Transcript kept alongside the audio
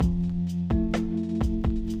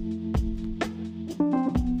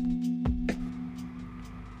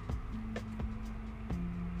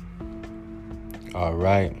All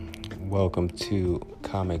right, welcome to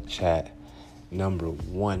Comic Chat number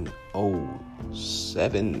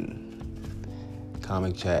 107.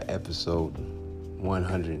 Comic Chat episode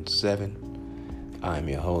 107. I'm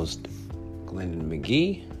your host, Glendon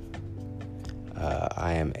McGee.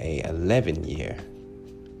 I am a 11-year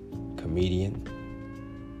comedian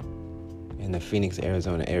in the Phoenix,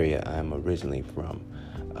 Arizona area. I'm originally from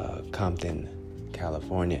Compton,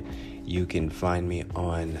 California. You can find me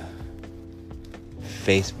on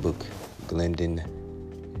Facebook, Glendon,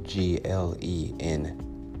 Glendon,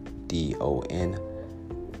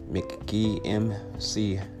 McGee,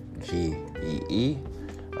 MCGEE,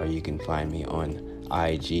 or you can find me on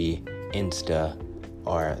IG, Insta,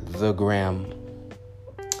 or the Gram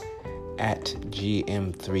at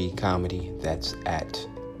GM3 Comedy. That's at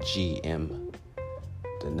GM,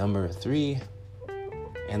 the number 3,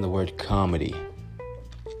 and the word comedy.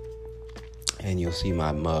 And you'll see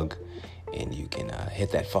my mug. And you can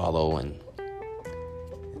hit that follow and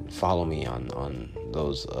follow me on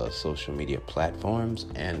those social media platforms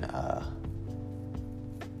and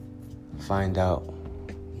find out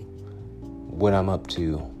what I'm up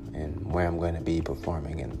to and where I'm going to be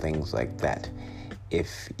performing and things like that.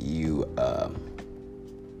 If you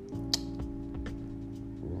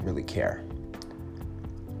really care.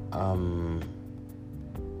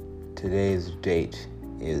 Today's date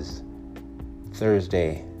is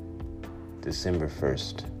Thursday, December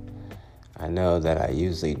 1st. I know that I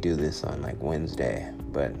usually do this on like Wednesday,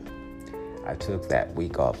 but I took that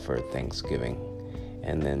week off for Thanksgiving.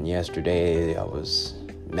 And then yesterday I was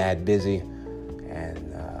mad busy,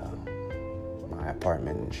 and my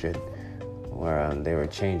apartment and shit, where they were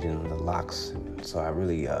changing the locks. So I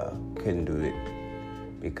really couldn't do it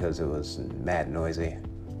because it was mad noisy.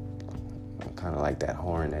 Kind of like that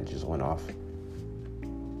horn that just went off.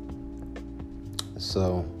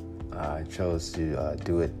 So I chose to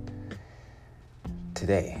do it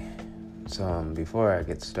today. So before I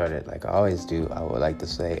get started, like I always do, I would like to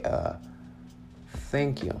say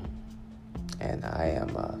thank you. And I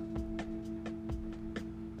am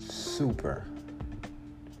super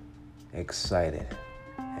excited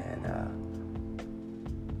and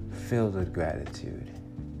filled with gratitude.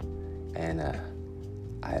 And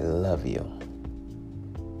I love you.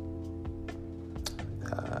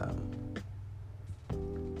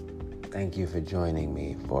 Thank you for joining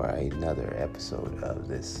me for another episode of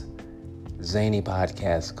this zany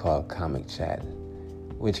podcast called Comic Chat,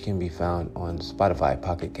 which can be found on Spotify,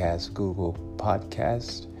 Pocket Cast, Google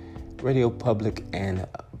Podcast, Radio Public, and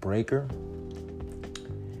Breaker.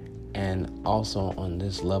 And also on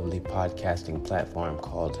this lovely podcasting platform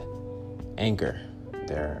called Anchor.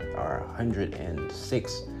 There are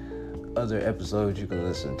 106 other episodes you can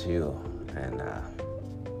listen to and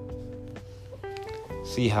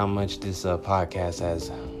see how much this podcast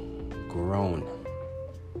has grown.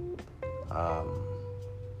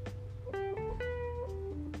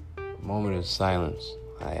 Moment of silence.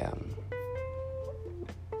 I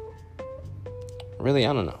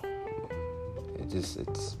don't know.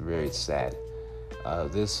 It's very sad.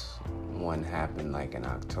 This one happened like in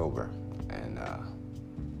October, and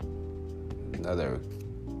another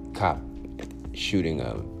cop shooting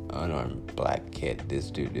a unarmed black kid.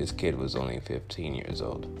 This kid was only 15 years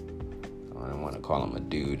old. I don't want to call him a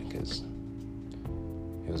dude because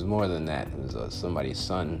it was more than that. It was somebody's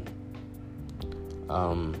son.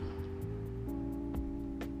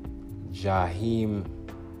 Jaheim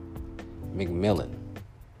McMillan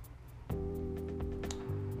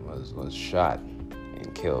was shot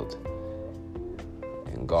and killed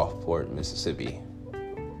in Gulfport, Mississippi,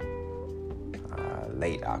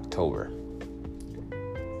 late October.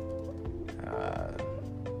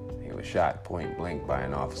 He was shot point blank by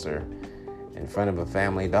an officer in front of a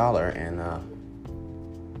Family Dollar, and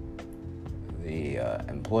the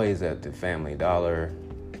employees at the Family Dollar,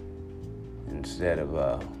 instead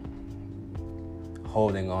of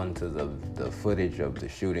holding on to the footage of the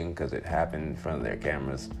shooting because it happened in front of their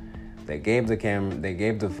cameras, they gave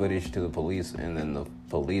the footage to the police, and then the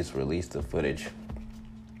police released the footage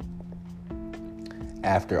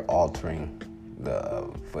after altering the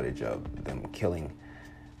footage of them killing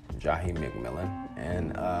Jaheim McMillan.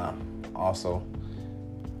 And also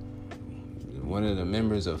one of the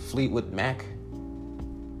members of Fleetwood Mac,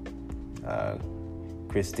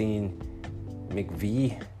 Christine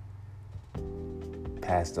McVie,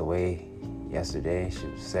 passed away yesterday. She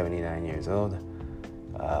was 79 years old.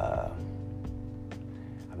 I'm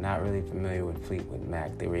not really familiar with Fleetwood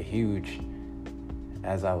Mac. They were huge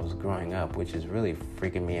as I was growing up, which is really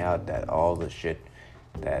freaking me out that all the shit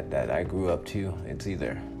that I grew up to, it's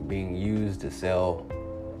either being used to sell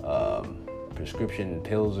prescription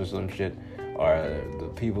pills or some shit, are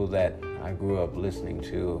the people that I grew up listening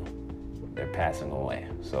to. They're passing away.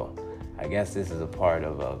 So I guess this is a part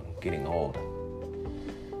of getting old.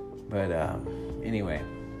 But anyway,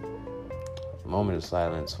 moment of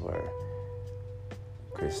silence for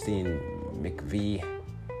Christine McVie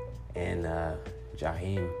and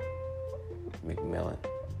Jaheim McMillan.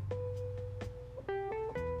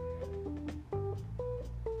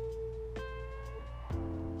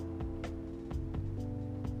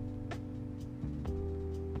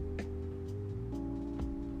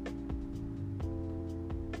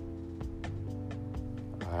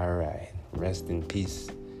 All right, rest in peace,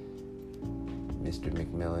 Mr.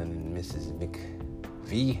 McMillan and Mrs.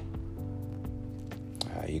 McVie.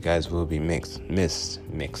 You guys will be mixed.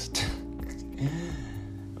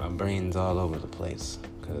 My brain's all over the place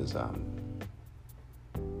because I'm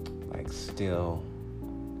like still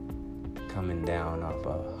coming down off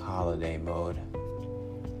a holiday mode.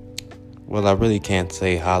 Well, I really can't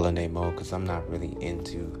say holiday mode because I'm not really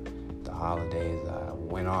into the holidays. I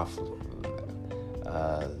went off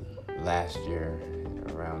last year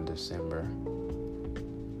around December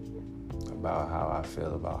about how I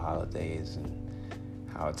feel about holidays and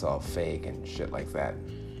how it's all fake and shit like that.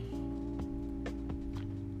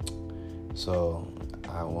 So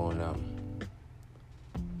I won't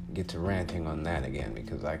get to ranting on that again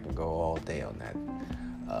because I can go all day on that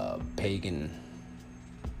pagan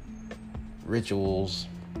rituals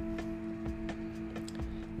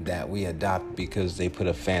that we adopt because they put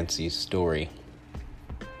a fancy story,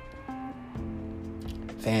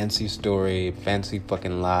 fancy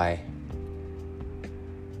fucking lie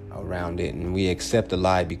around it, and we accept the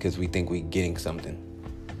lie because we think we're getting something.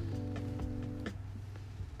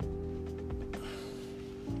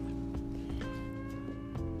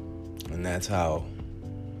 And that's how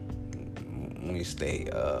we stay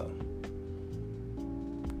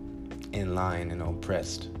in line and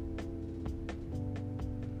oppressed.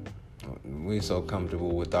 We're so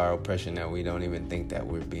comfortable with our oppression that we don't even think that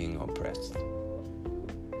we're being oppressed.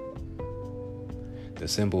 The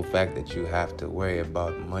simple fact that you have to worry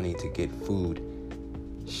about money to get food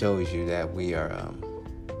shows you that we are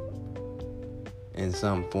in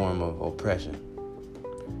some form of oppression.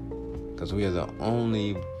 Because we are the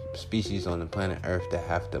only species on the planet Earth that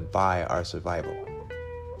have to buy our survival.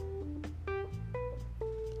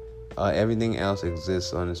 Everything else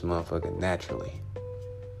exists on this motherfucker naturally.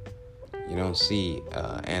 You don't see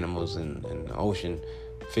animals in the ocean,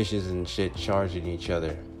 fishes and shit charging each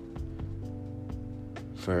other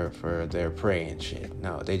for their prey and shit.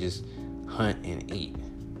 No, they just hunt and eat.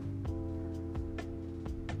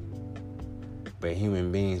 But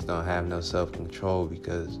human beings don't have no self-control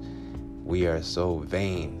because we are so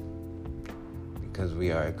vain. Because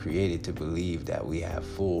we are created to believe that we have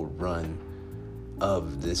full run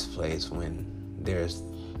of this place when there's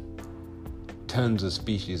tons of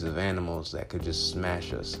species of animals that could just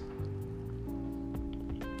smash us.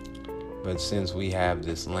 But since we have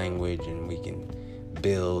this language and we can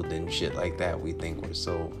build and shit like that, we think we're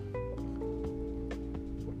so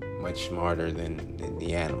much smarter than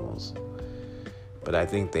the animals. But I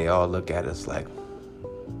think they all look at us like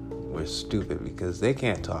we're stupid because they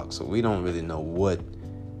can't talk, so we don't really know what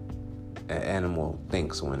an animal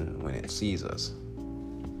thinks when it sees us.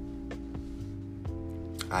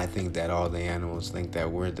 I think that all the animals think that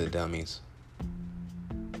we're the dummies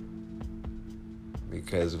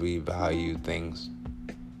because we value things.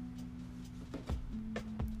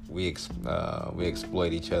 We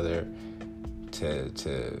exploit each other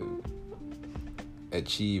to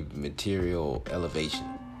achieve material elevation.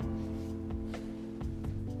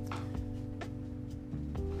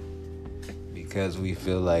 Because we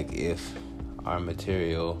feel like if our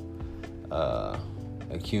material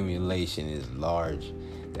accumulation is large,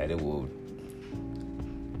 that it will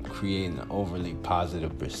create an overly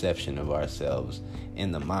positive perception of ourselves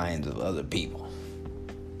in the minds of other people.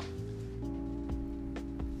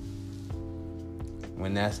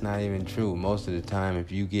 When that's not even true. Most of the time,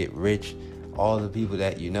 if you get rich, all the people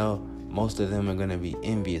that you know, most of them are going to be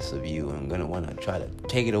envious of you and going to want to try to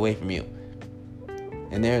take it away from you.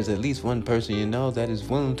 And there's at least one person you know that is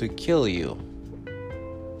willing to kill you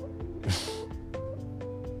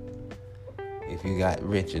if you got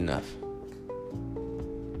rich enough.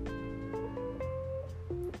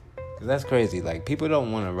 Because that's crazy. Like, people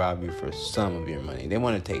don't want to rob you for some of your money. They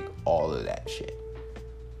want to take all of that shit.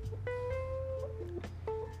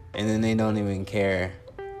 And then they don't even care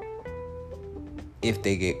if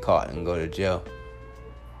they get caught and go to jail.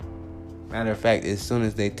 Matter of fact, as soon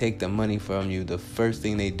as they take the money from you, the first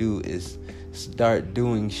thing they do is start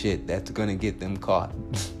doing shit that's gonna get them caught.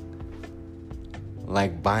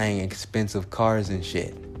 like buying expensive cars and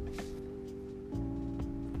shit.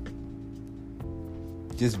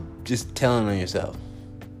 Just telling on yourself.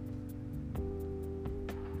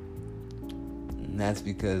 And that's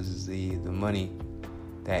because the money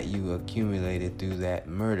that you accumulated through that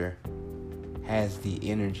murder has the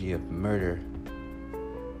energy of murder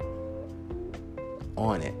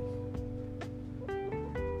on it.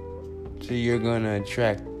 So you're gonna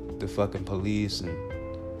attract the fucking police and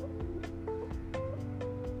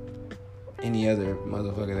any other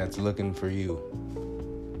motherfucker that's looking for you.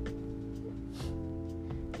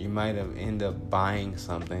 You might have ended up buying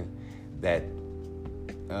something that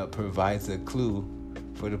provides a clue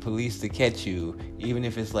for the police to catch you, even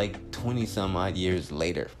if it's like 20 some odd years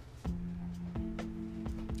later.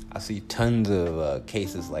 I see tons of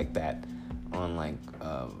cases like that on like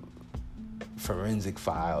forensic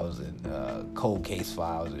files and cold case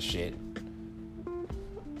files and shit.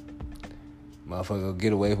 Motherfucker will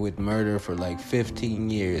get away with murder for like 15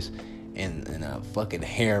 years in a fucking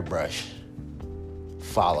hairbrush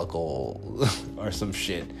follicle or some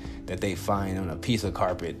shit that they find on a piece of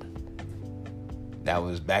carpet that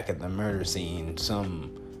was back at the murder scene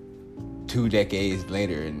some 2 decades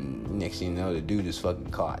later, and next thing you know, the dude is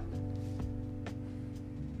fucking caught.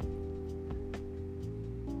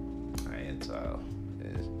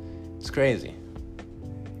 It's crazy.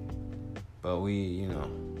 But we,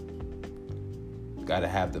 gotta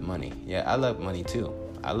have the money. Yeah, I love money too.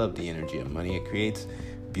 I love the energy of money. It creates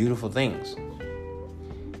beautiful things.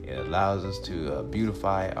 It allows us to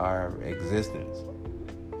beautify our existence.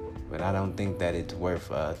 But I don't think that it's worth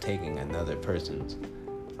taking another person's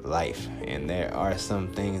life. And there are some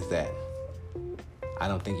things that I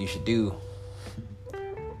don't think you should do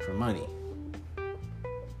for money.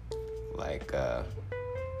 Like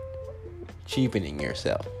cheapening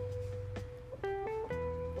yourself.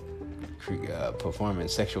 Performing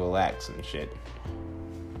sexual acts and shit.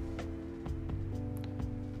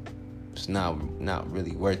 It's not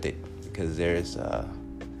really worth it, because there's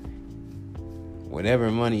whatever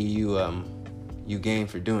money you gain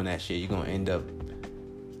for doing that shit, you're gonna end up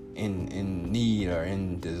in need or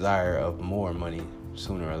in desire of more money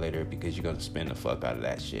sooner or later, because you're gonna spend the fuck out of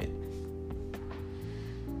that shit.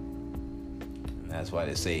 And that's why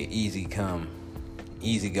they say easy come,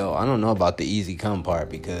 easy go. I don't know about the easy come part,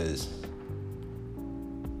 because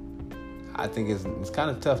I think it's kind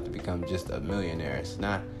of tough to become just a millionaire. It's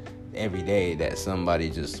not every day that somebody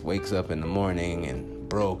just wakes up in the morning and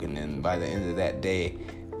broke, and then by the end of that day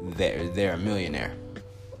they're a millionaire.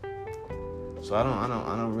 So I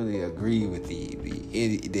don't really agree with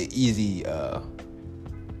the easy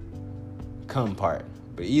come part.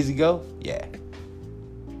 But easy go, yeah.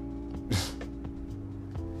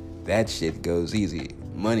 That shit goes easy.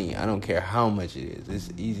 Money, I don't care how much it is. It's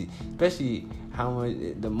easy, especially how much.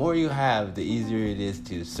 The more you have, the easier it is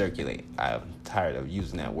to circulate. I'm tired of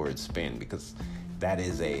using that word spend, because that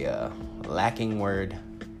is a lacking word,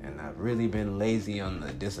 and I've really been lazy on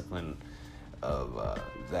the discipline of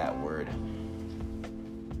that word.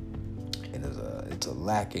 It's a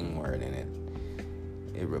lacking word, and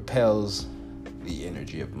it repels the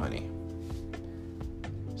energy of money.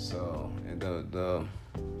 So the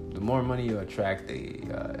more money you attract,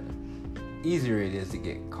 the easier it is to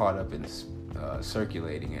get caught up in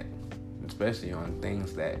circulating it, especially on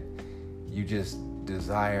things that you just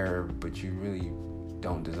desire, but you really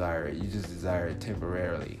don't desire it. You just desire it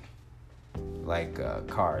temporarily, like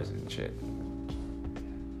cars and shit,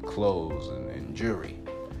 clothes and jewelry.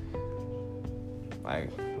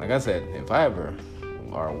 Like I said, if I ever,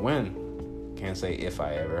 or when, can't say if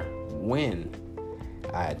I ever, when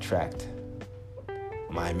I attract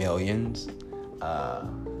my millions,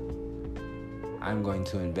 I'm going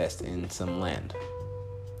to invest in some land.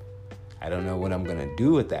 I don't know what I'm going to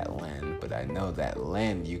do with that land, but I know that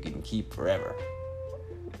land you can keep forever.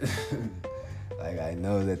 Like, I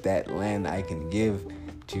know that land I can give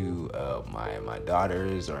to my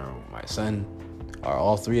daughters or my son, or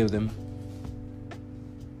all three of them,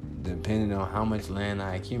 depending on how much land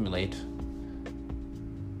I accumulate,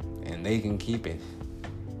 and they can keep it,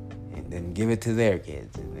 and then give it to their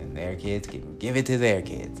kids, and then their kids can give it to their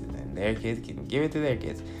kids, and then their kids can give it to their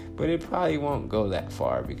kids. But it probably won't go that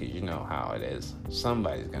far, because you know how it is.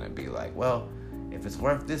 Somebody's gonna be like, well, if it's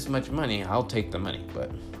worth this much money, I'll take the money.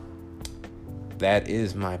 But that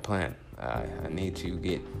is my plan. I need to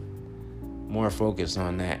get more focused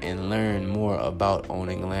on that and learn more about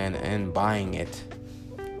owning land and buying it,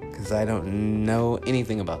 because I don't know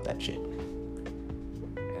anything about that shit.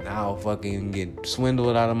 And I'll fucking get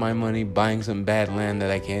swindled out of my money buying some bad land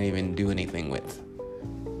that I can't even do anything with.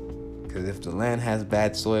 Because if the land has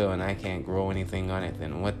bad soil and I can't grow anything on it,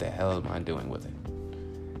 then what the hell am I doing with it?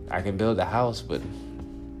 I can build a house, but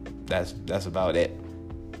that's about it.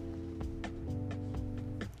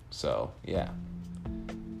 So yeah.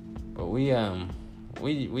 But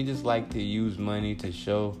we just like to use money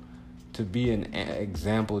to be an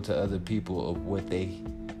example to other people of what they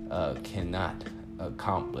cannot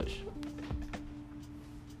accomplish.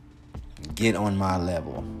 Get on my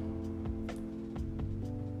level.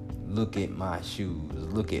 Look at my shoes.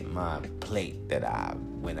 Look at my plate that I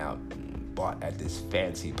went out and bought at this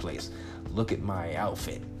fancy place. Look at my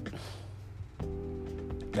outfit.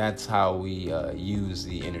 That's how we use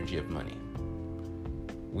the energy of money.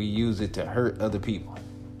 We use it to hurt other people.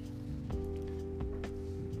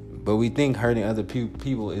 But we think hurting other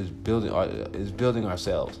people is building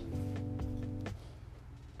ourselves.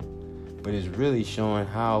 But it's really showing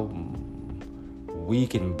how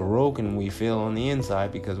weak and broken we feel on the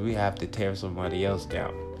inside because we have to tear somebody else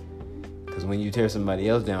down. Because when you tear somebody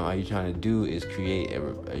else down, all you're trying to do is create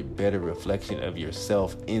a better reflection of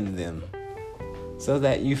yourself in them so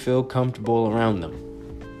that you feel comfortable around them.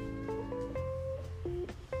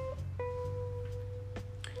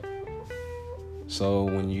 So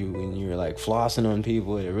when you're like flossing on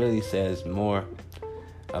people, it really says more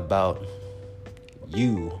about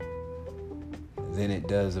you than it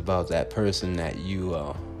does about that person that you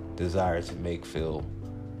desire to make feel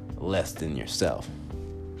less than yourself.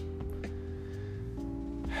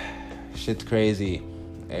 Shit's crazy.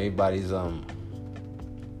 Everybody's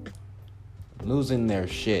losing their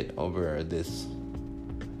shit over this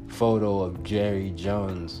photo of Jerry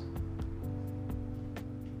Jones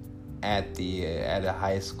at a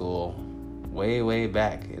high school way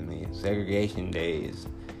back in the segregation days,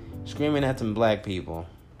 screaming at some black people,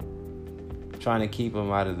 trying to keep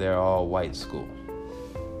them out of their all-white school.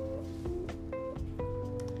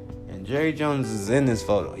 And Jerry Jones is in this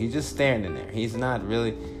photo. He's just standing there. He's not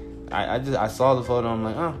really. I saw the photo. I'm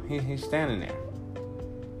like, oh, he's standing there.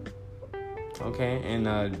 Okay,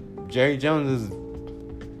 and Jerry Jones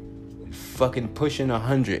is fucking pushing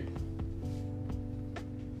 100.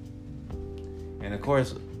 And of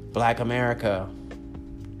course, Black America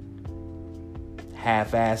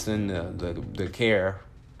half-assing the care.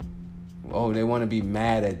 Oh, they want to be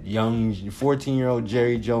mad at young 14-year-old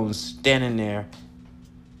Jerry Jones standing there.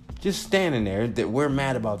 Just standing there. That we're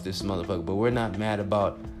mad about this motherfucker, but we're not mad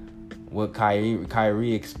about what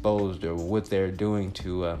Kyrie exposed or what they're doing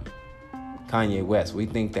to Kanye West. We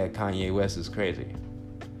think that Kanye West is crazy.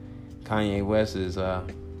 Kanye West is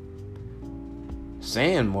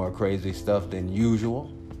saying more crazy stuff than usual.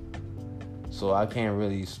 So I can't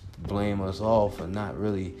really blame us all for not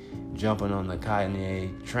really jumping on the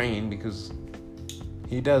Kanye train because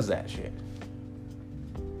he does that shit.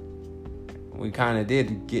 We kind of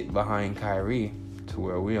did get behind Kyrie to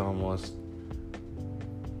where we almost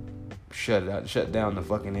shut down the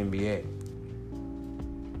fucking NBA.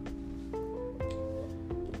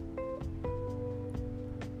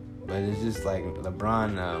 But it's just like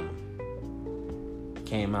LeBron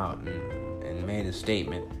came out and made a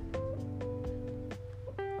statement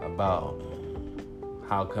about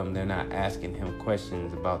how come they're not asking him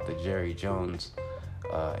questions about the Jerry Jones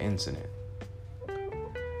incident.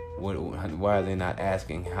 Why are they not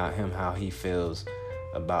asking how he feels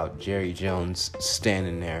about Jerry Jones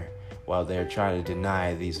standing there while they're trying to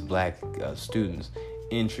deny these black students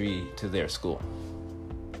entry to their school?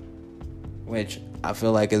 Which I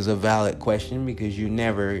feel like is a valid question because they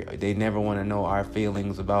never want to know our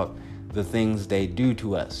feelings about the things they do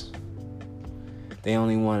to us. They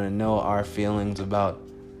only want to know our feelings about,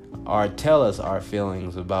 or tell us our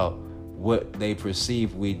feelings about what they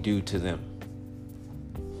perceive we do to them.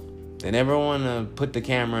 They never want to put the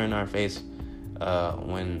camera in our face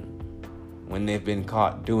when they've been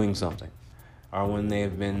caught doing something, or when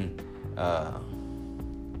they've been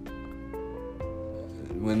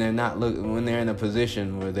when they're in a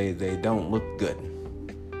position where they don't look good.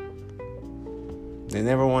 They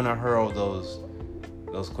never want to hurl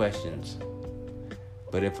those questions.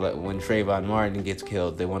 But if when Trayvon Martin gets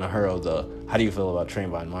killed, they want to hurl how do you feel about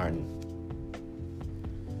Trayvon Martin?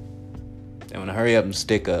 They want to hurry up and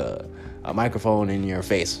stick a microphone in your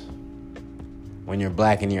face when you're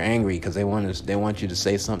black and you're angry because they want you to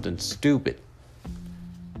say something stupid.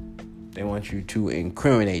 They want you to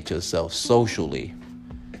incriminate yourself socially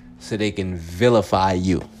so they can vilify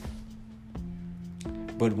you.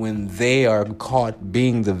 But when they are caught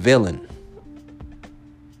being the villain,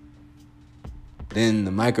 then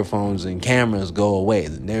the microphones and cameras go away.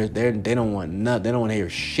 They don't want to hear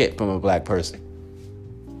shit from a black person.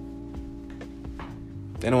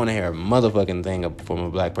 They don't want to hear a motherfucking thing from a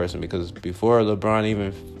black person, because before LeBron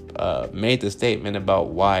even made the statement about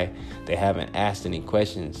why they haven't asked any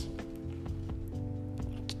questions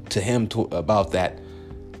to him about that,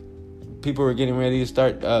 people were getting ready to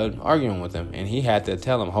start arguing with him, and he had to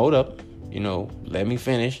tell them, "Hold up, let me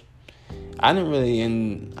finish." I didn't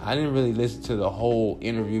really listen to the whole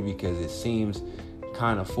interview because it seems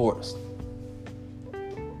kind of forced,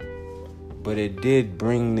 but it did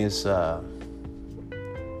bring this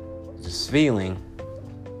feeling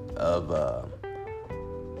of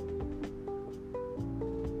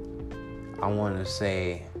I want to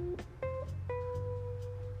say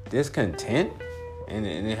discontent, and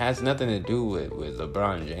it has nothing to do with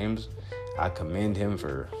LeBron James. I commend him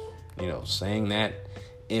for saying that,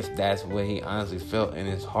 if that's what he honestly felt in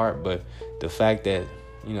his heart. But the fact that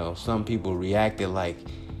some people reacted like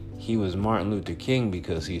he was Martin Luther King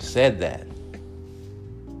because he said that,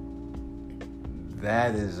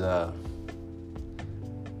 that is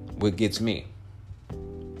what gets me,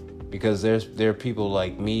 because there are people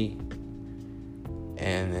like me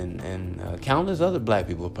and countless other black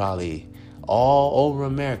people probably all over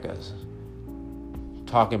America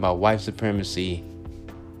talking about white supremacy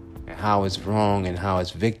and how it's wrong and how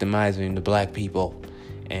it's victimizing the black people,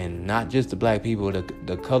 and not just the black people,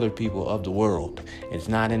 the colored people of the world. It's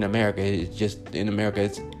not in America, it's just in America,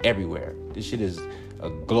 it's everywhere. This shit is a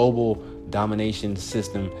global domination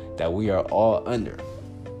system that we are all under.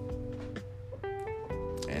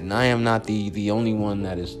 And I am not the only one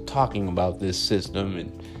that is talking about this system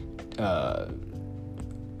and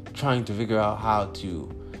trying to figure out how to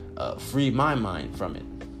free my mind from it.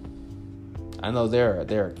 I know there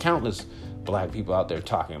are countless black people out there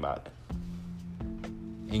talking about it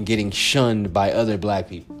and getting shunned by other black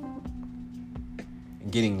people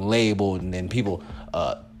and getting labeled, and then people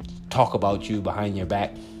talk about you behind your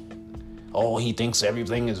back. Oh, he thinks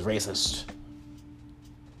everything is racist.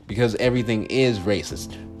 Because everything is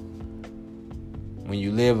racist. When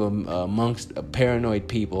you live amongst a paranoid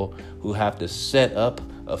people who have to set up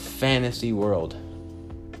a fantasy world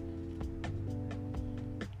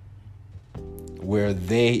where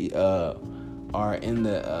they are in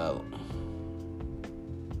the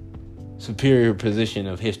superior position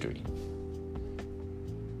of history.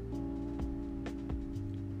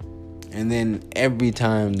 And then every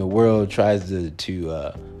time the world tries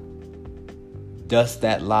to dust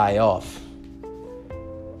that lie off,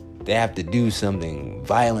 they have to do something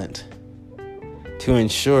violent to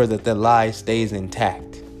ensure that the lie stays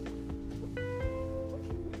intact.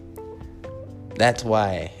 That's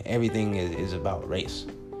why everything is about race.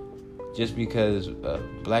 Just because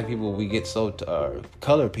black people, we get so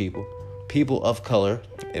colored people of color,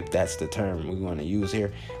 if that's the term we want to use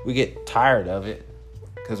here, we get tired of it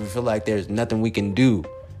because we feel like there's nothing we can do.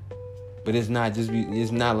 But it's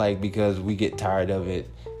not like because we get tired of it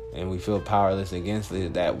and we feel powerless against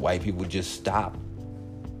it that white people just stop.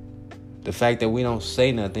 The fact that we don't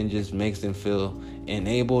say nothing just makes them feel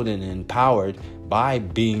enabled and empowered by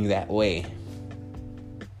being that way.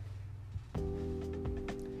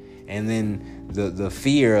 And then the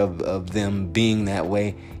fear of them being that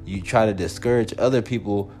way, you try to discourage other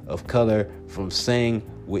people of color from saying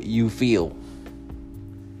what you feel,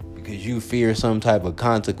 because you fear some type of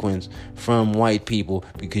consequence from white people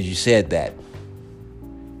because you said that.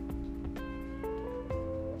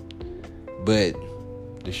 But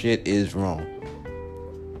the shit is wrong.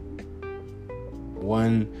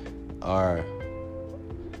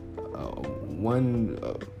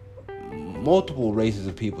 Multiple races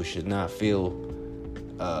of people should not feel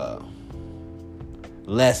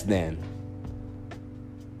less than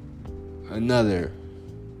another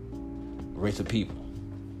race of people.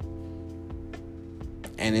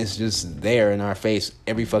 And it's just there in our face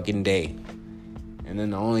every fucking day. And then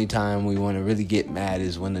the only time we want to really get mad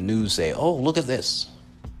is when the news say, "Oh, look at this."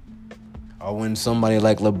 Or when somebody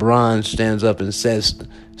like LeBron stands up and says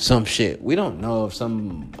some shit. We don't know if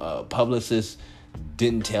some publicist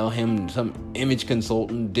didn't tell him, some image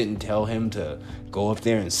consultant didn't tell him to go up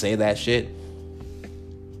there and say that shit.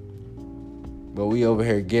 But we over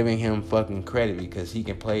here giving him fucking credit because he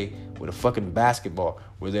can play with a fucking basketball,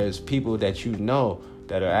 where there's people that you know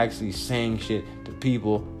that are actually saying shit to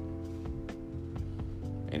people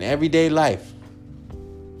in everyday life,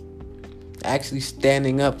 actually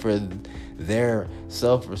standing up for their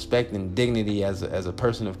self-respect and dignity as a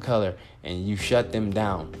person of color, and you shut them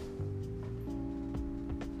down.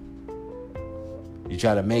 You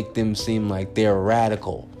try to make them seem like they're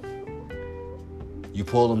radical. You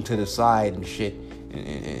pull them to the side and shit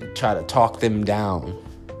and try to talk them down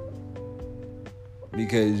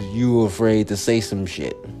because you afraid to say some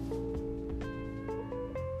shit.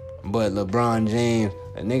 But LeBron James,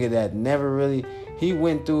 a nigga that never really, he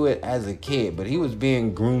went through it as a kid, but he was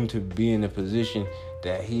being groomed to be in the position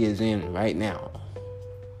that he is in right now.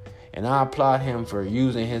 And I applaud him for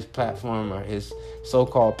using his platform or his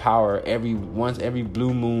so-called power every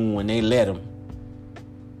blue moon when they let him.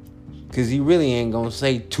 Because he really ain't going to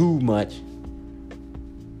say too much.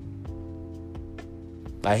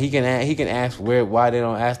 Like, he can ask why they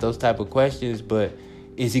don't ask those type of questions, but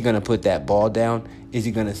is he going to put that ball down? Is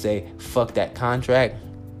he going to say, fuck that contract?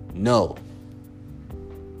 No.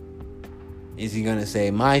 Is he going to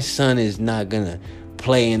say, my son is not going to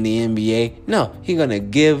play in the NBA? No, he's going to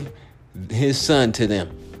give his son to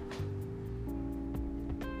them.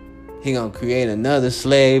 He's going to create another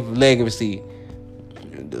slave legacy.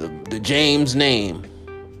 The James name.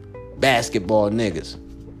 Basketball niggas.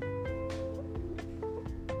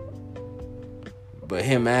 But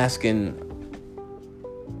him asking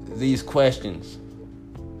these questions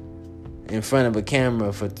in front of a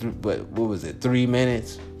camera for 3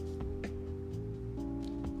 minutes?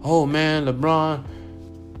 Oh man, LeBron,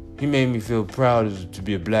 he made me feel proud to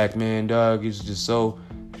be a black man, dog. He's just so...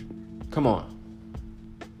 Come on.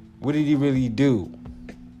 What did he really do?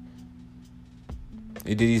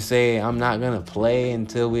 Did he say, I'm not going to play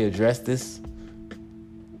until we address this?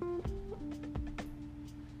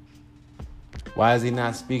 Why is he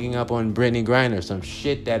not speaking up on Brittany Griner? Some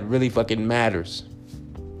shit that really fucking matters.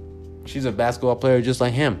 She's a basketball player just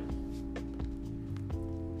like him.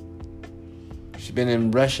 She's been in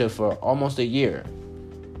Russia for almost a year.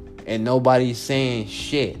 And nobody's saying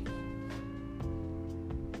shit.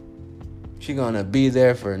 She's gonna be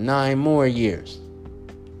there for 9 more years.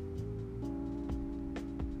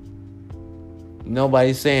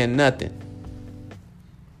 Nobody's saying nothing.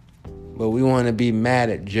 But we want to be mad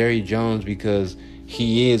at Jerry Jones because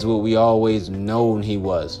he is what we always known he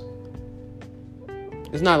was.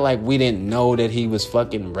 It's not like we didn't know that he was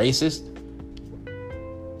fucking racist.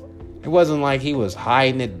 It wasn't like he was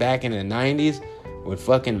hiding it back in the 90s with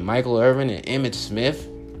fucking Michael Irvin and Emmitt Smith.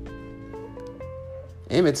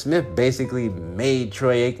 Emmitt Smith basically made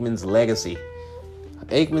Troy Aikman's legacy.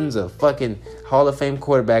 Aikman's a fucking Hall of Fame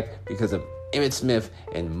quarterback because of Emmitt Smith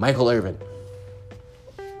and Michael Irvin.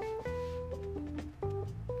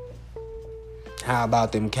 How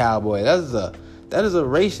about them Cowboys? That is a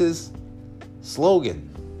racist slogan.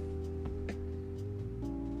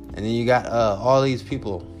 And then you got all these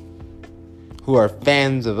people who are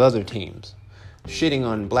fans of other teams shitting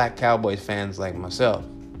on black Cowboys fans like myself,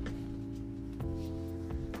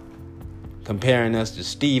 comparing us to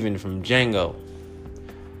Steven from Django,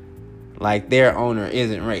 like their owner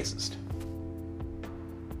isn't racist.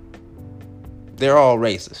 They're all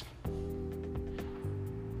racist.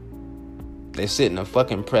 They sit in a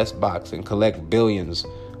fucking press box and collect billions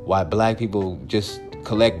while black people just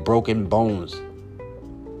collect broken bones.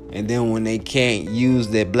 And then when they can't use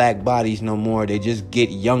their black bodies no more, they just get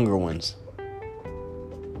younger ones.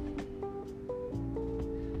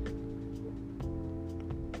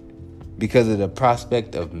 Because of the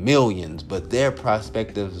prospect of millions, but their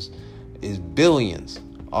prospect is billions.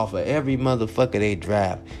 Off of every motherfucker they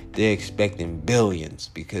draft, they're expecting billions.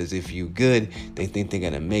 Because if you good, they think they're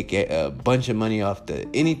going to make a bunch of money off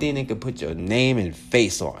anything they can put your name and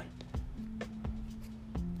face on.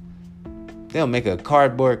 They'll make a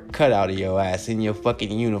cardboard cutout of your ass in your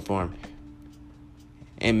fucking uniform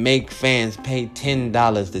and make fans pay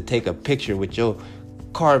 $10 to take a picture with your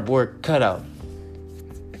cardboard cutout.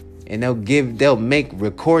 And they'll make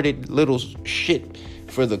recorded little shit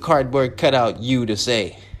for the cardboard cutout you to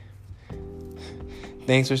say,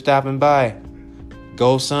 thanks for stopping by.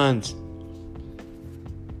 Go Suns.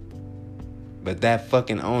 But that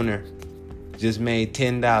fucking owner just made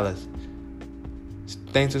 $10.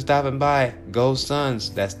 Thanks for stopping by. Go Suns.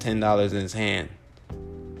 That's $10 in his hand.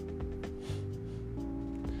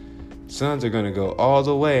 Suns are going to go all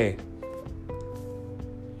the way.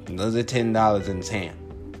 Another $10 in his hand.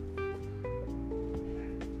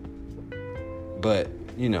 But,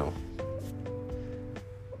 you know,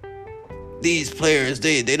 these players,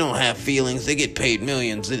 they don't have feelings. They get paid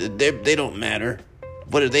millions. They don't matter.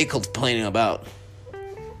 What are they complaining about?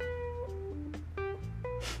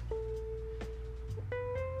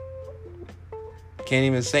 Can't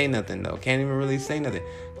even say nothing, though. Can't even really say nothing.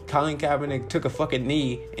 Colin Kaepernick took a fucking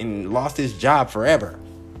knee and lost his job forever.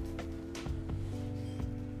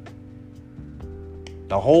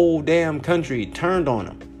 The whole damn country turned on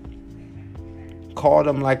him. Called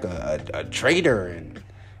him like a traitor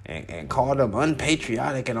and called him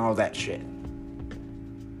unpatriotic and all that shit.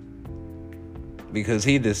 Because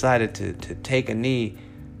he decided to take a knee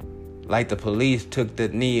like the police took the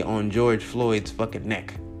knee on George Floyd's fucking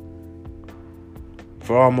neck.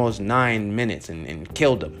 for almost 9 minutes and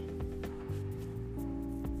killed him.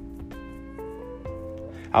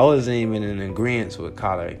 I wasn't even in agreement with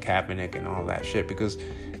Colin Kaepernick and all that shit, because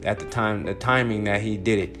at the time, the timing that he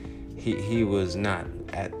did it, he was not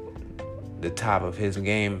at the top of his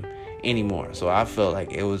game anymore. So I felt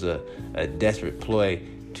like it was a desperate ploy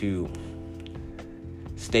to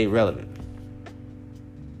stay relevant.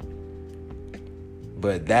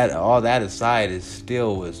 But that, all that aside, it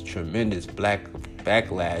still was tremendous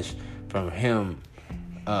backlash from him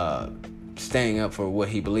standing up for what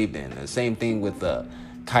he believed in. The same thing with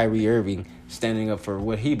Kyrie Irving standing up for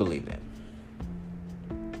what he believed in.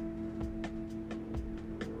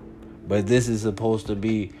 But this is supposed to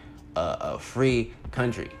be a free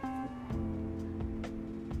country.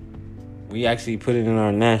 We actually put it in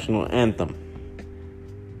our national anthem.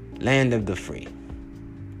 Land of the free.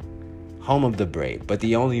 Home of the brave. But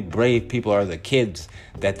the only brave people are the kids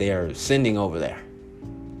that they are sending over there.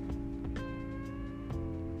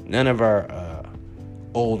 None of our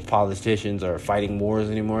old politicians are fighting wars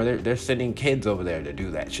anymore. They're sending kids over there to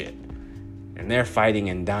do that shit. And they're fighting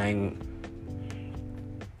and dying.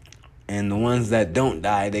 And the ones that don't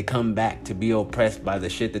die, they come back to be oppressed by the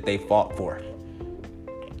shit that they fought for.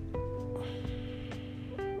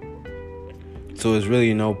 So it's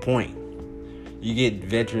really no point. You get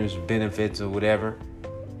veterans benefits or whatever.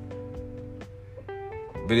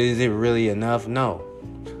 But is it really enough? No.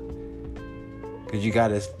 Because you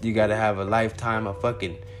gotta have a lifetime of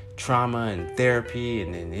fucking trauma and therapy,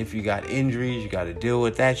 and then if you got injuries, you gotta deal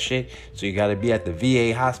with that shit. So you gotta be at the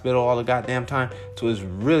VA hospital all the goddamn time. So it's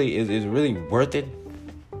really worth it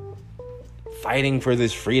fighting for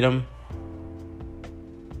this freedom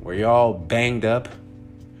where you're all banged up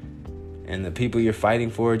and the people you're fighting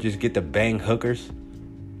for just get to bang hookers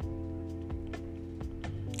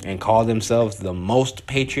and call themselves the most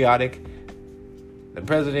patriotic. The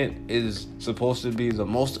president is supposed to be the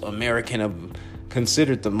most American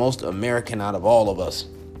considered the most American out of all of us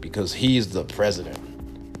because he's the president.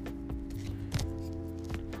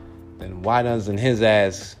 Then why doesn't his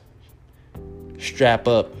ass strap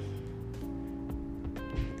up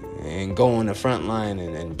and go on the front line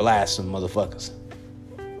and blast some motherfuckers?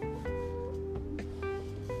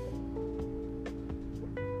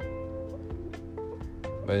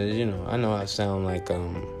 But I know I sound like a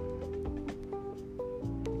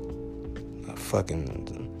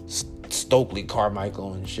fucking Stokely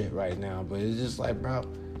Carmichael and shit right now, but it's just like, bro,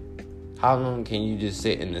 how long can you just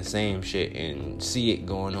sit in the same shit and see it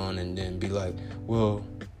going on and then be like, well,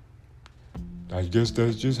 I guess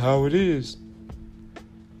that's just how it is?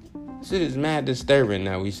 Shit is mad disturbing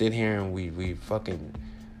that we sit here and we fucking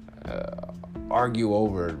argue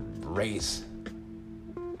over race.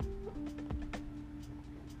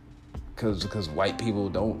 Because white people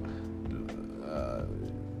don't,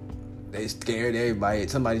 they scared everybody.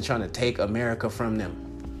 Somebody trying to take America from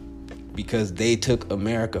them because they took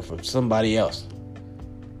America from somebody else.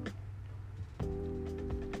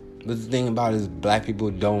 But the thing about it is black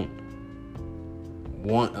people don't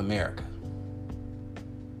want America.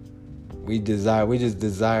 We just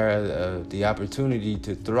desire the opportunity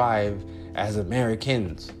to thrive as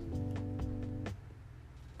Americans.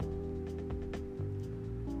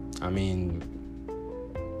 I mean,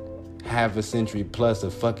 half a century plus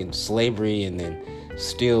of fucking slavery and then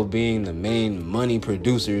still being the main money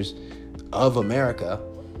producers of America.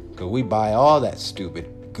 Because we buy all that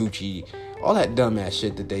stupid Gucci, all that dumbass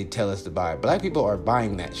shit that they tell us to buy. Black people are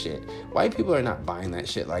buying that shit. White people are not buying that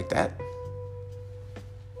shit like that.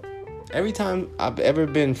 Every time I've ever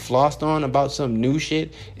been flossed on about some new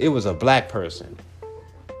shit, it was a black person.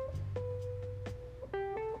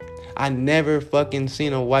 I never fucking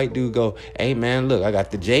seen a white dude go, hey man, look, I got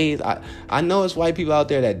the J's. I know it's white people out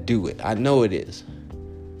there that do it. I know it is.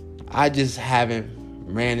 I just haven't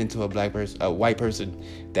ran into a white person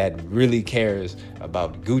that really cares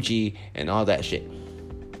about Gucci and all that shit.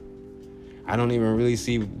 I don't even really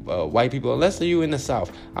see white people, unless you in the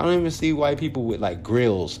South. I don't even see white people with like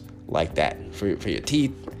grills like that for your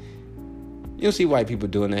teeth. You don't see white people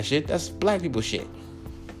doing that shit. That's black people shit.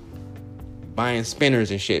 Buying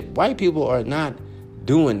spinners and shit. White people are not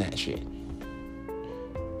doing that shit.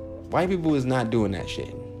 White people is not doing that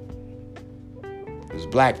shit. It's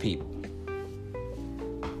black people.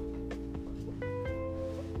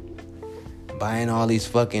 Buying all these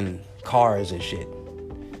fucking cars and shit.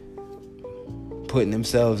 Putting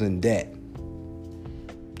themselves in debt.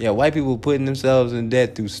 Yeah, white people putting themselves in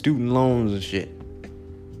debt through student loans and shit.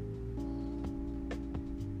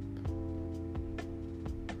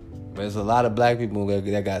 But there's a lot of black people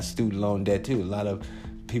that got student loan debt too. A lot of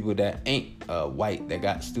people that ain't white that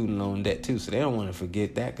got student loan debt too. So they don't want to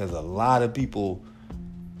forget that, because a lot of people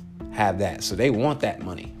have that. So they want that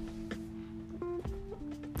money.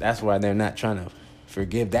 That's why they're not trying to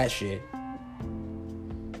forgive that shit.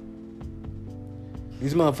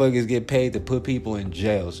 These motherfuckers get paid to put people in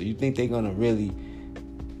jail. So you think they're going to really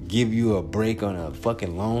give you a break on a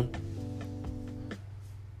fucking loan?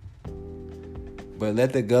 But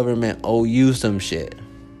let the government owe you some shit.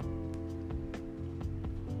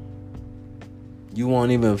 You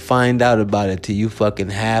won't even find out about it till you fucking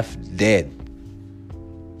half dead.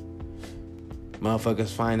 Motherfuckers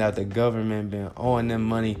find out the government been owing them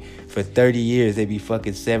money for 30 years. They be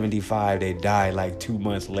fucking 75. They die like 2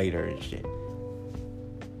 months later and shit.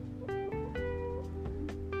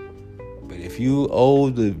 But if you owe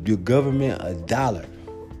your government $1,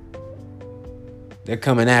 they're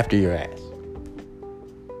coming after your ass.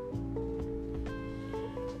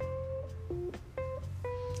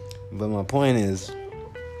 But my point is,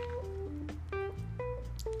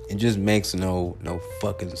 it just makes no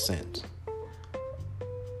fucking sense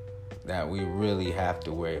that we really have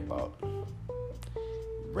to worry about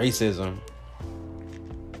racism,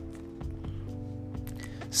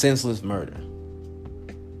 senseless murder.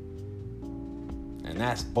 And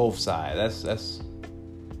that's both sides. That's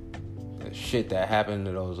the shit that happened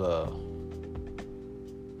to those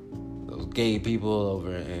gay people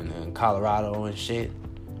over in Colorado and shit.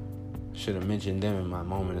 Should have mentioned them in my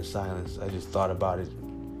moment of silence. I just thought about it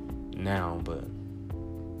now, but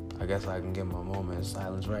I guess I can get my moment of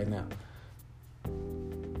silence right now.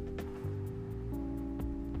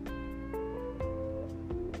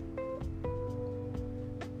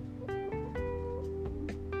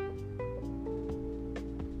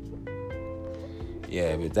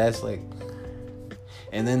 Yeah, but that's like,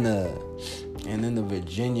 and then the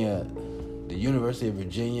Virginia, the University of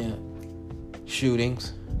Virginia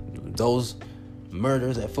shootings, those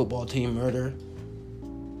murders, that football team murder.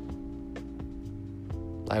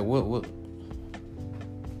 Like what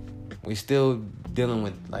we still dealing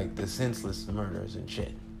with like the senseless murders and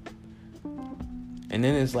shit. And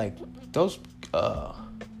then it's like those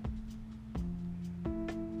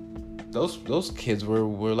kids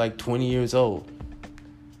were like 20 years old.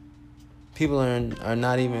 People are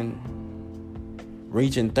not even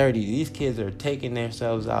reaching 30. These kids are taking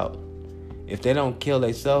themselves out. If they don't kill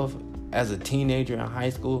themselves as a teenager in high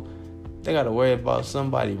school, they got to worry about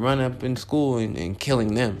somebody running up in school and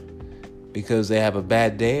killing them because they have a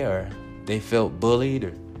bad day or they felt bullied,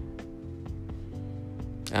 or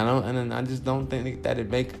I just don't think that it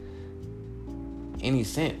make any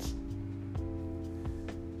sense.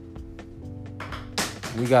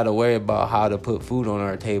 We got to worry about how to put food on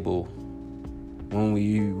our table when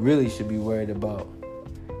we really should be worried about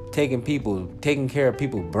taking care of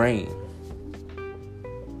people's brain.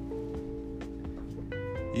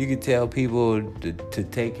 You could tell people to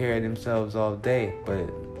take care of themselves all day, but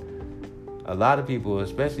a lot of people,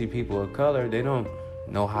 especially people of color, they don't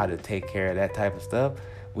know how to take care of that type of stuff.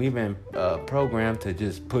 We've been programmed to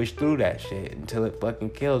just push through that shit until it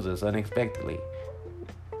fucking kills us unexpectedly.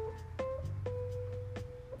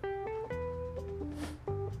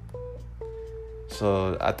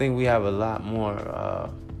 So I think we have a lot more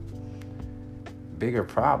bigger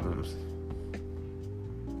problems,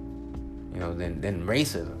 than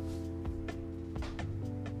racism.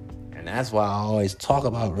 And that's why I always talk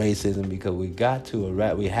about racism, because we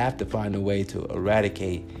have to find a way to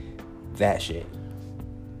eradicate that shit.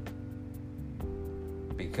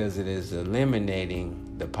 Because it is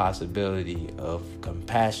eliminating the possibility of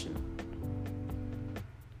compassion.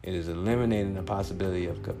 It is eliminating the possibility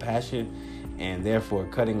of compassion, and therefore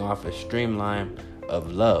cutting off a streamline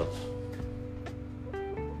of love.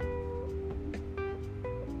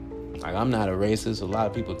 Like, I'm not a racist. A lot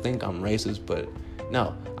of people think I'm racist, but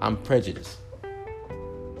no, I'm prejudiced.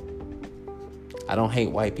 I don't hate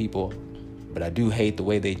white people, but I do hate the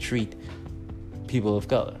way they treat people of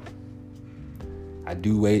color. I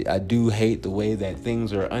do hate the way that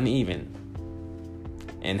things are uneven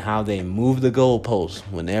and how they move the goalposts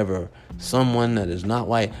whenever someone that is not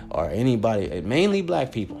white or anybody, mainly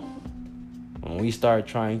black people, when we start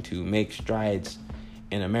trying to make strides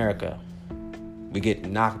in America, we get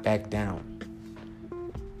knocked back down.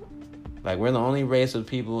 Like, we're the only race of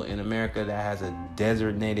people in America that has a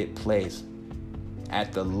designated place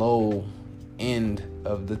at the low end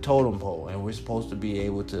of the totem pole, and we're supposed to be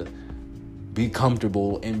able to be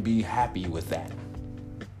comfortable and be happy with that.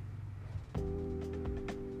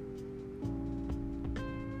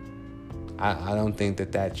 I don't think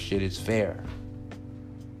that shit is fair.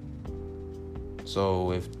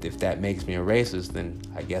 So if that makes me a racist, then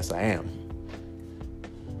I guess I am.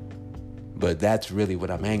 But that's really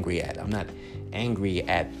what I'm angry at. I'm not angry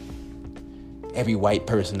at every white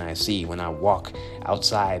person I see. When I walk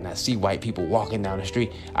outside and I see white people walking down the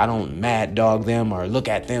street, I don't mad dog them or look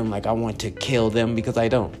at them like I want to kill them, because I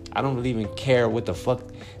don't really even care what the fuck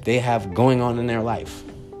they have going on in their life.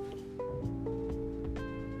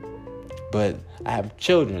 But I have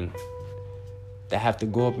children that have to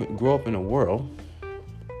grow up in a world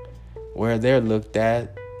where they're looked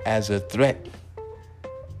at as a threat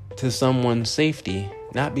to someone's safety,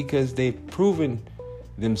 not because they've proven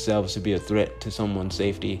themselves to be a threat to someone's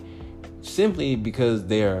safety, simply because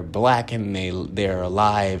they're black and they're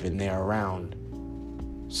alive and they're around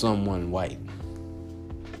someone white.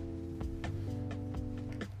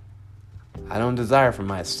 I don't desire for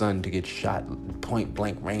my son to get shot point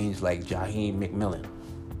blank range like Jaheim McMillan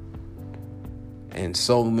and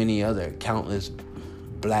so many other countless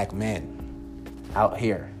black men out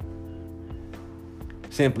here,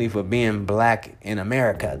 simply for being black in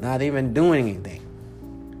America, not even doing anything.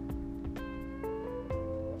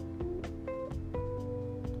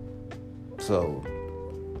 So,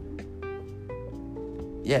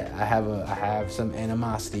 yeah, I have some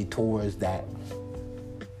animosity towards that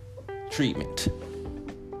treatment.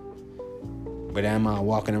 But am I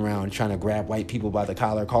walking around trying to grab white people by the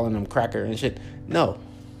collar, calling them cracker and shit? No.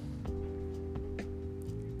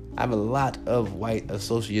 I have a lot of white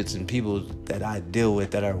associates and people that I deal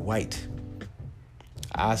with that are white.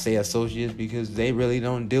 I say associates because they really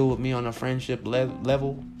don't deal with me on a friendship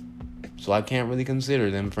level, so I can't really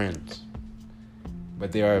consider them friends.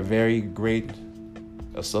 But they are very great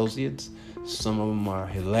associates. Some of them are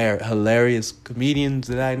hilarious comedians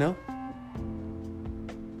that I know.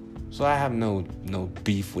 So I have no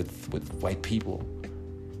beef with white people.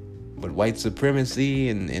 But white supremacy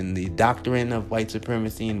and the doctrine of white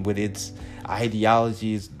supremacy and what its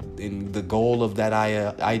ideologies and the goal of that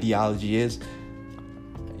ideology is,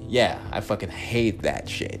 yeah, I fucking hate that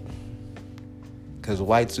shit. Because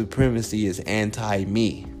white supremacy is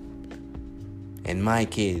anti-me and my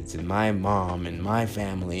kids and my mom and my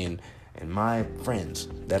family and my friends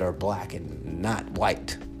that are black and not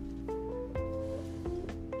white.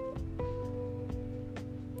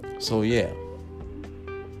 So yeah.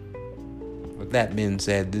 With that being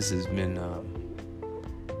said, this has been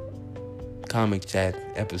Comic Chat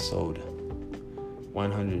episode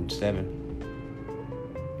 107.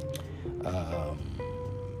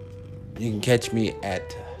 You can catch me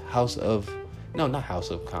at not House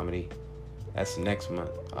of Comedy. That's next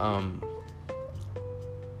month.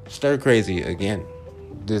 Stir Crazy again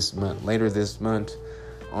this month. Later this month,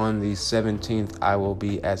 on the 17th, I will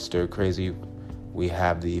be at Stir Crazy. We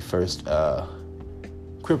have the first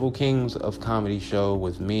Cripple Kings of Comedy show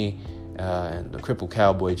with me and the Cripple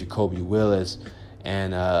Cowboy Jacoby Willis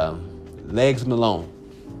and Legs Malone.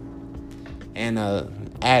 And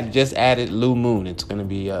just added Lou Moon. It's going to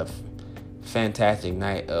be a fantastic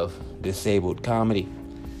night of disabled comedy.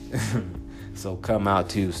 So come out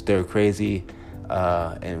to Stir Crazy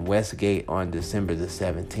in Westgate on December the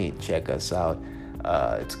 17th. Check us out.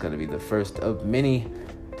 It's going to be the first of many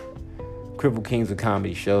Cripple Kings of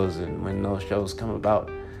Comedy shows, and when those shows come about,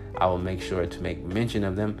 I will make sure to make mention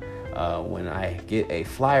of them. When I get a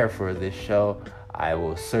flyer for this show, I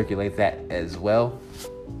will circulate that as well.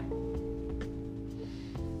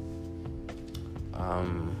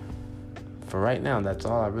 For right now, that's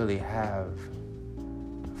all I really have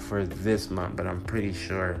for this month, but I'm pretty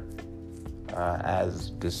sure as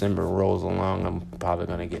December rolls along, I'm probably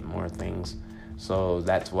going to get more things. So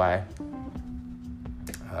that's why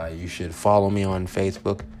you should follow me on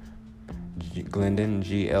Facebook, Glendon,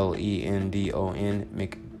 Glendon,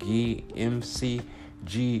 McGee,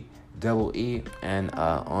 MCGEE, and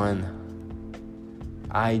on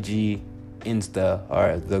IG, Insta,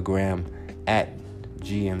 or the gram at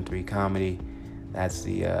GM3 Comedy. That's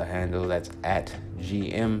the handle. That's at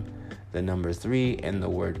GM, the number 3, and the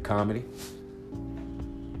word comedy.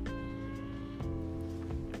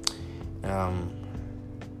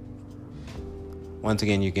 Once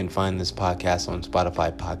again, you can find this podcast on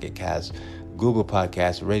Spotify, Pocket Cast, Google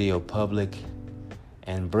Podcasts, Radio Public,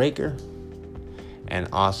 and Breaker. And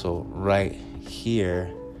also right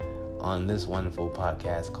here on this wonderful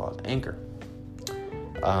podcast called Anchor.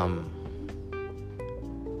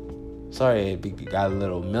 Sorry, it got a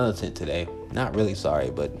little militant today. Not really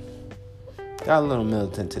sorry, but got a little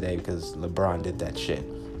militant today because LeBron did that shit.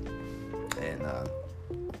 And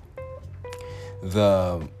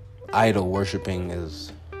the idol worshiping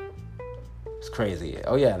is crazy.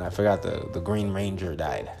 Oh yeah, and I forgot the Green Ranger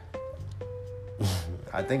died.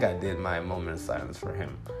 I think I did my moment of silence for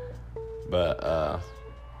him. But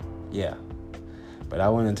yeah. But I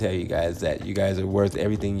want to tell you guys that you guys are worth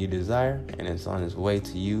everything you desire, and it's on its way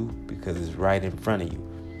to you because it's right in front of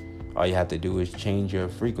you. All you have to do is change your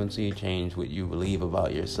frequency, change what you believe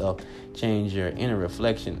about yourself, change your inner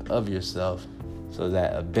reflection of yourself so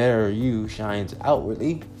that a better you shines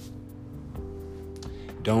outwardly.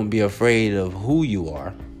 Don't be afraid of who you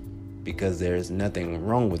are because there's nothing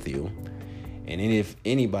wrong with you. And if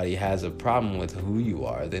anybody has a problem with who you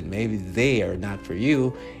are, then maybe they are not for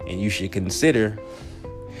you, and you should consider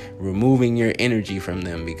removing your energy from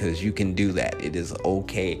them, because you can do that. It is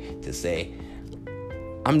okay to say,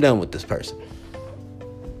 I'm done with this person.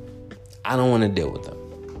 I don't want to deal with them.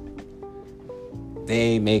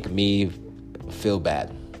 They make me feel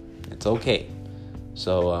bad. It's okay.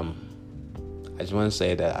 So I just want to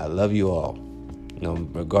say that I love you all.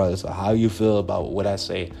 Regardless of how you feel about what I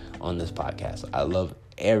say on this podcast, I love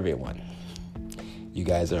everyone. You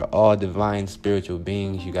guys are all divine spiritual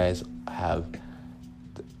beings. You guys have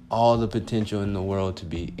all the potential in the world to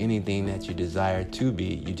be anything that you desire to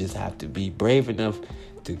be. You just have to be brave enough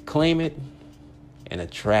to claim it and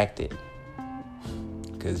attract it,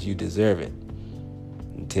 because you deserve it.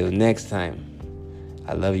 Until next time,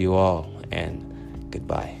 I love you all, and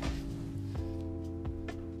goodbye.